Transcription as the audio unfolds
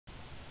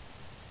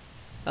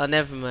Oh,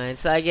 never mind.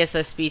 So I guess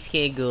our speeds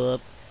can't go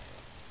up.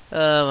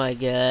 Oh my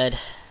god.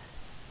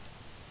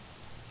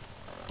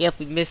 Yep,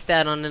 we missed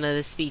out on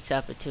another speeds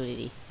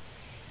opportunity.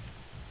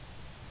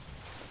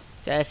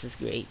 This is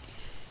great.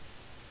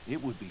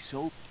 It would be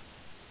so...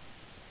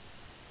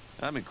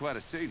 I'm in quite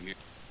a state here.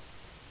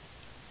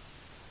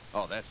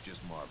 Oh, that's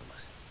just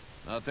marvelous.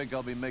 I think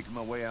I'll be making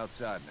my way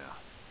outside now.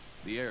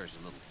 The air's a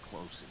little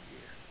close in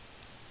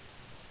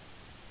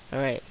here.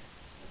 Alright.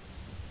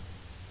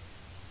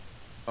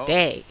 Oh,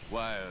 Dang.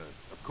 why,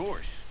 of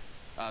course.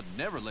 I'd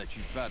never let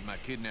you fight my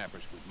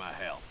kidnappers with my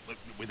help, but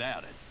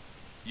without it.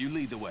 You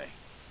lead the way.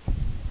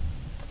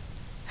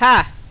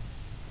 Ha!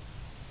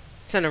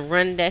 Trying to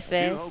run that I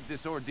fast? do hope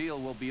this ordeal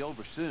will be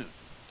over soon.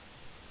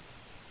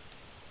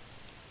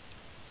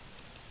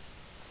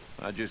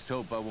 I just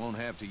hope I won't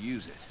have to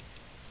use it.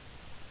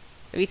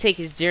 Let me take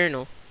his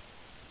journal.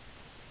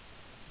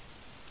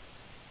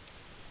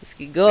 Let's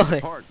get going.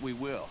 In part, we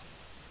will.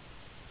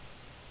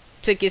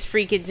 Took his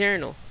freaking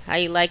journal. How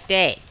you like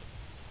that?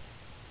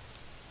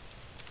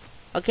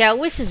 Okay, I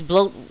wish this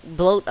bloat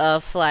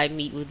fly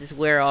meat would just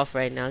wear off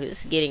right now.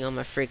 It's getting on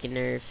my freaking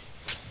nerves.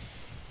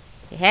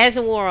 It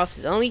hasn't wore off.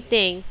 It's the only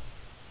thing.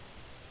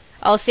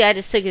 Oh, see, I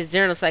just took his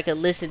journal so I could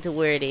listen to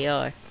where they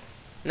are.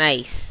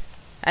 Nice.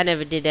 I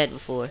never did that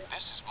before.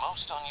 This is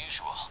most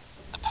unusual.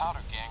 The powder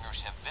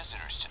gangers have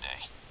visitors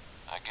today.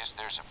 I guess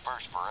there's a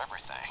first for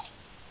everything.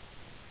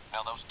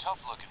 Now those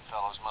tough-looking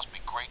fellows must be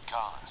great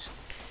cons.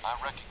 I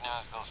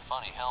recognize those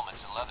funny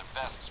helmets and leather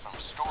vests from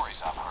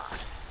stories I've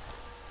heard.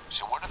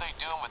 So what are they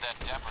doing with that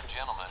dapper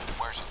gentleman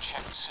who wears a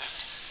checked suit?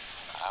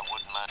 I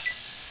wouldn't mind.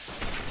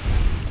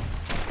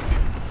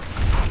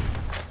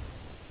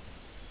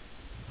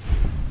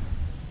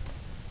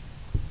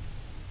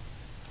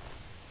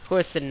 Of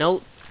course, the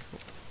note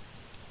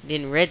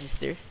didn't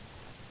register.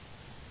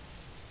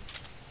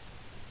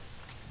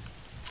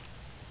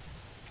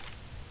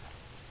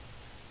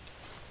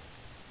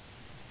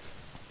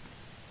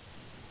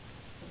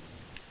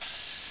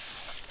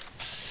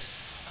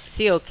 Is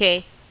he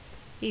okay?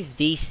 He's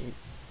decent.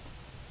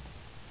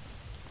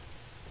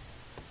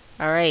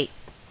 Alright.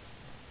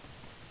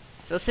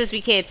 So since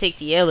we can't take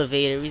the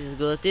elevator, we just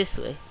go this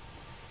way.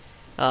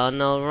 Oh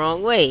no,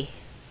 wrong way.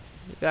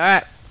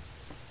 Alright.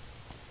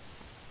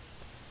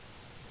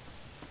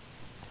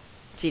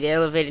 See, the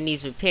elevator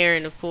needs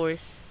repairing, of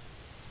course.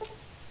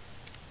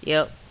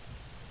 Yep.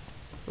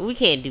 We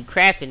can't do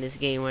crap in this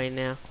game right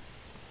now.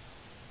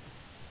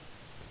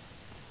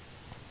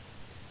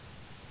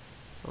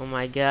 Oh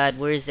my god,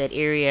 where's that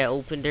area I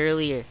opened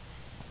earlier?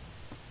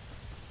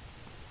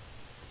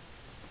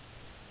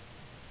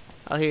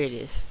 Oh, here it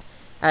is.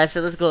 Alright,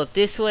 so let's go up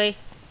this way.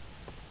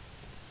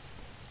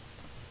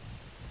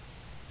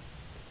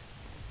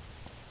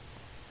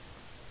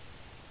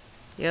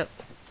 Yep.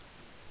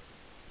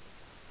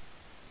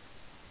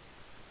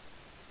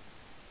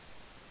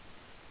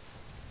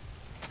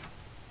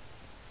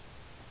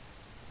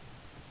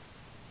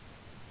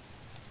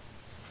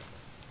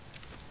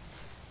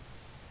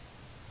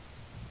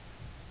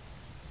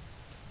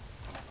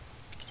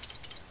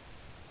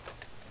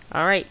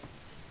 Alright.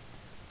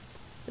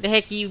 Where the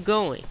heck are you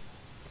going?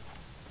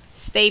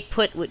 Stay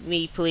put with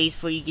me, please,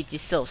 before you get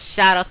yourself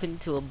shot up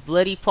into a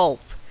bloody pulp.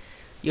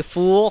 You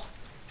fool.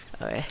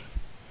 Alright.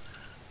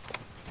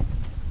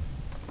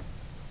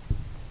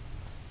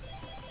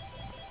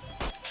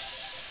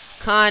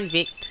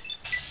 Convict.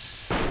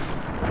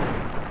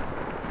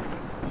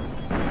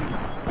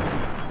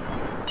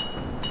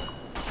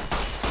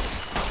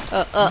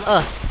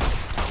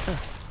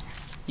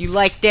 You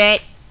like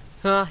that?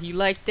 Huh? You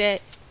like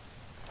that?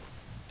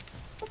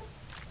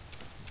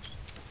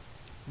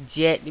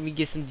 Jet, let me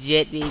get some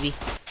jet, baby.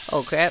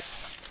 Oh, crap.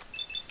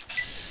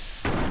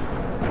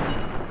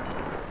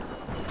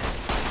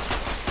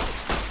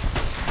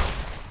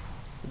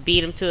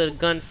 Beat him to a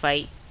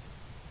gunfight.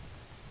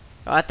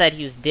 Oh, I thought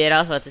he was dead. I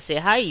was about to say,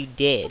 how are you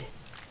dead?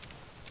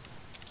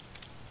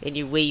 And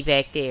you're way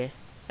back there.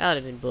 That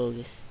would have been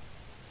bogus.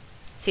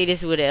 See,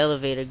 this is where the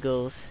elevator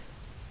goes.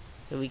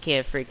 That we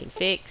can't freaking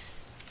fix.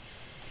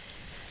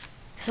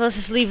 So let's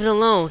just leave it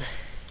alone.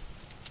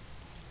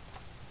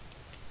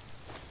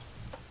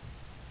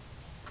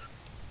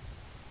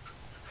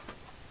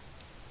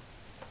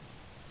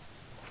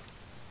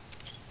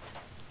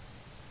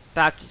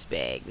 Doctor's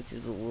bag, which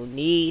is what we'll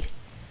need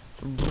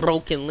for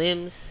broken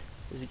limbs,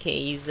 because we can't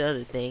use the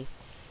other thing.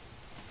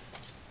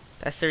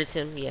 Did I search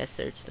him? Yeah, I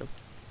searched him.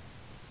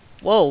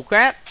 Whoa,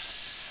 crap!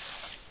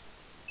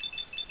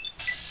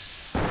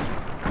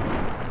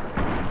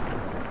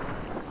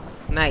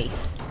 Nice.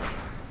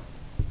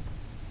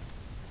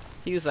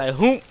 He was like,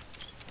 "Hoom!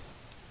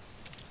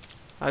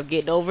 I'm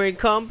getting over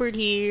encumbered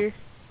here."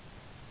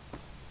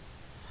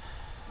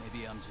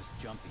 Maybe I'm just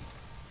jumpy.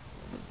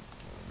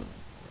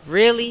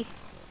 Really?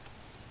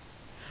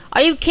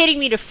 Are you kidding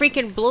me? The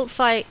freaking bloat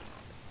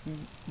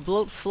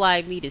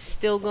fly meat is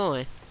still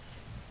going.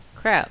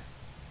 Crap.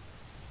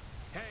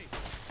 Hey.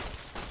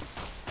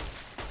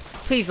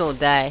 Please don't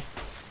die.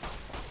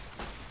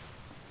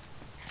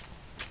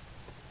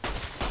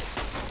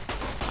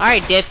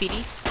 Alright,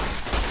 deputy.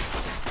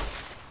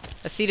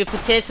 I see the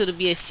potential to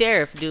be a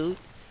sheriff, dude.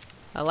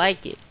 I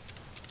like it.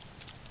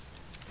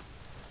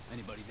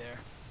 Anybody there?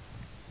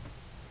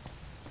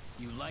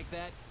 You like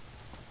that?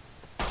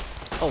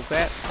 Oh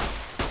crap.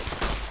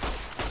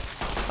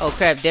 Oh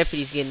crap,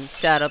 deputy's getting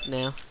shot up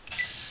now.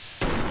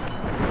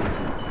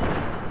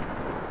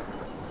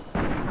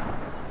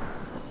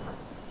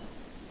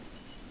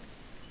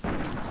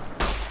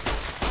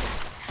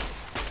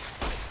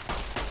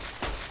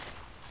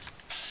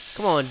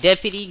 Come on,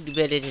 deputy, you do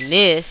better than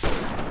this.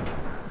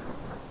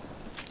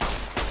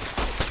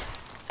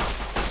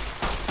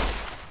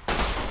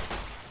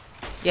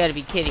 You gotta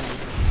be kidding me.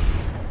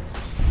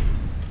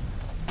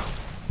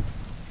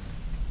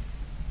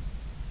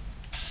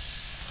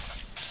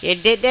 Yeah,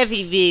 that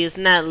deputy V is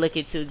not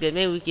looking too good.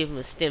 Maybe we give him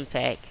a stim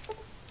pack.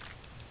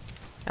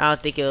 I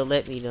don't think it'll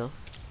let me though.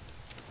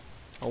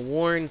 A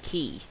worn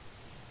key.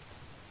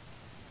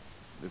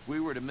 If we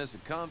were to miss a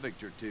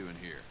convict or two in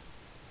here,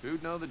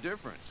 who'd know the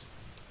difference?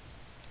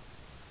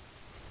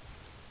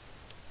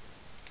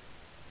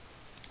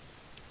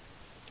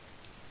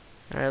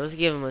 Alright, let's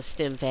give him a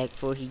stim pack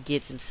before he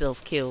gets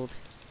himself killed.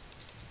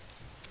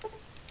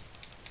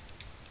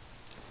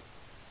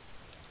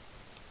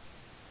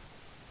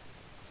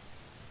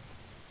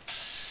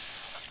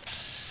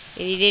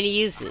 And he didn't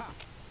use it.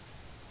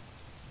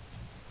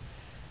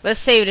 Let's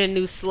save it in a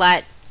new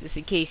slot, just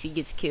in case he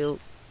gets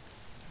killed.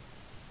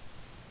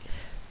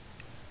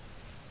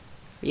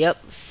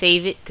 Yep,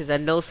 save it, because I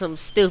know something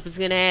stupid's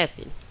gonna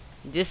happen.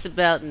 Just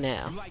about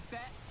now. You like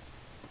that?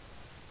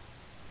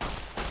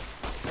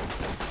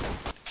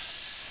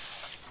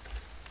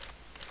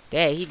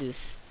 Dad, he just...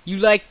 You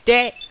like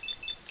that?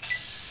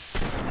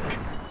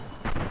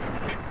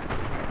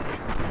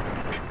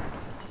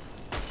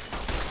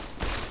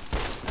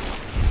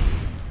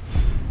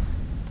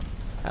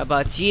 How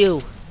about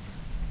you?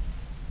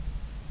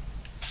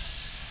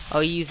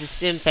 Oh, you use a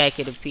stim pack,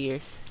 it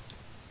appears.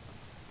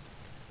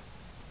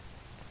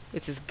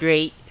 Which is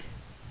great.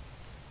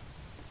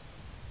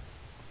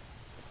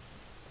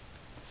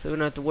 So we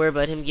don't have to worry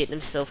about him getting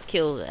himself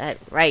killed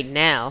right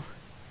now.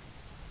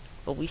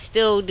 But we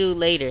still do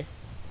later.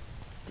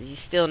 He's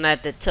still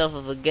not that tough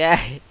of a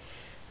guy,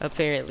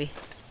 apparently.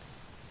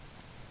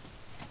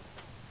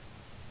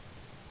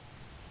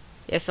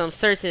 Yeah, so I'm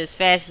searching as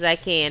fast as I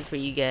can for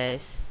you guys.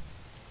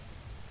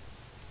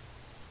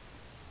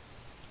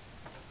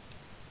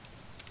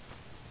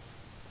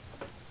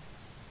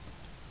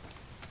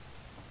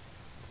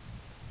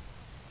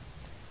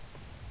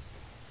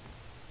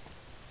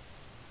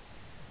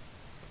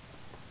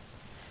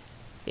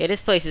 Yeah,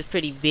 this place is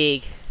pretty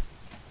big.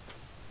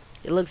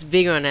 It looks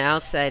bigger on the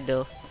outside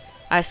though.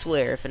 I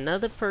swear, if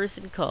another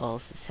person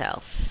calls this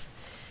house.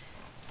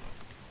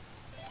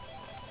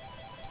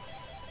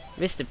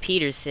 Mr.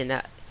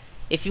 Peterson,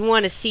 if you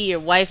want to see your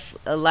wife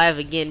alive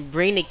again,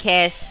 bring the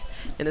cash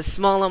and the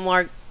smaller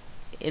mark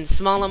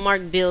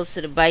bills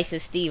to the Bison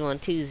Steve on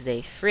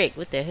Tuesday. Frick,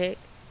 what the heck?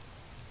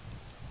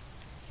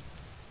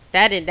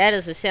 That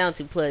doesn't sound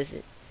too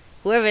pleasant.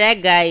 Whoever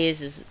that guy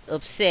is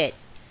upset.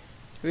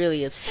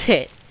 Really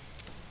upset.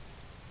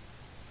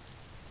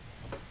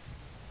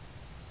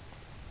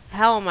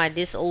 How am I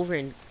this over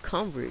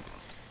encumbered?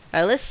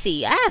 Alright, let's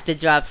see. I have to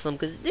drop some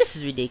because this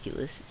is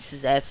ridiculous. This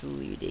is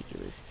absolutely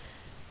ridiculous.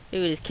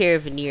 Look at this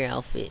carabiner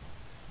outfit.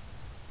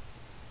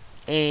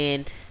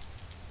 And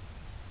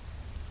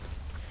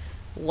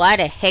why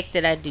the heck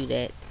did I do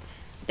that?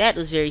 That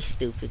was very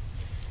stupid.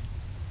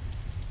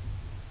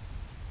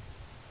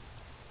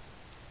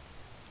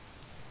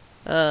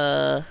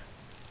 There's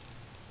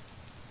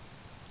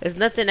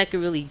nothing I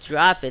can really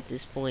drop at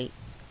this point.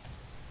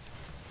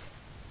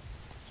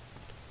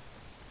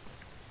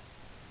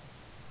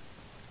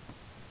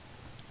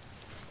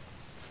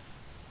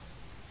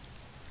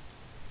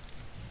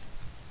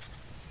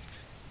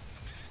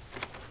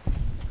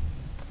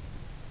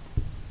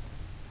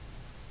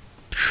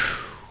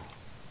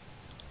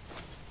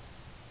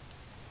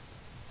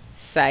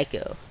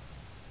 Psycho.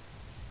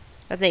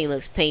 That thing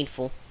looks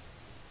painful.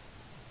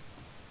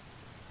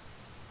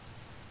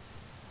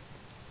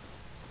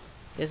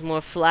 There's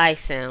more fly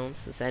sounds,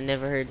 which I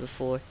never heard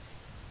before.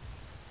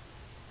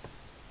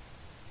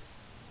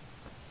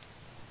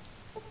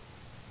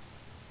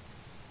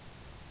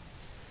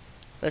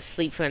 Let's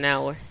sleep for an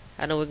hour.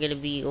 I know we're gonna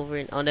be over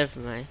in... Oh, never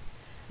mind.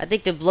 I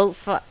think the bloat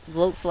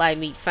fly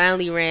meat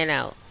finally ran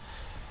out.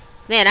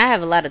 Man, I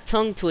have a lot of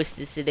tongue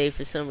twisters today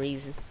for some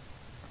reason.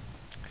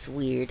 It's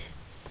weird.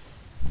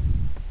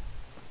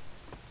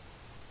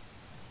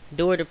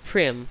 Door to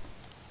Prim.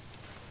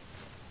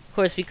 Of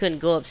course, we couldn't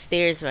go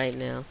upstairs right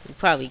now. We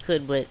probably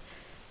could, but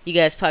you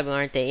guys probably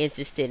aren't that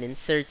interested in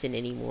searching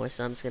anymore,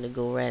 so I'm just gonna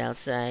go right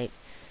outside.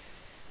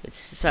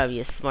 It's probably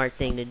a smart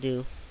thing to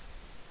do.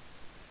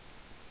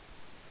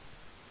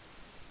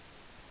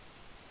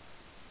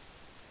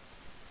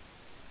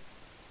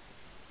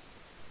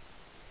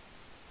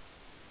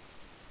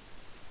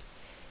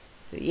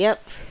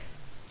 Yep.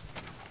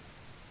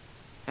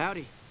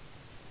 Howdy.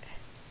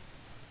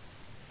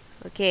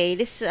 Okay,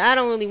 I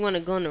don't really want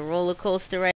to go on the roller coaster right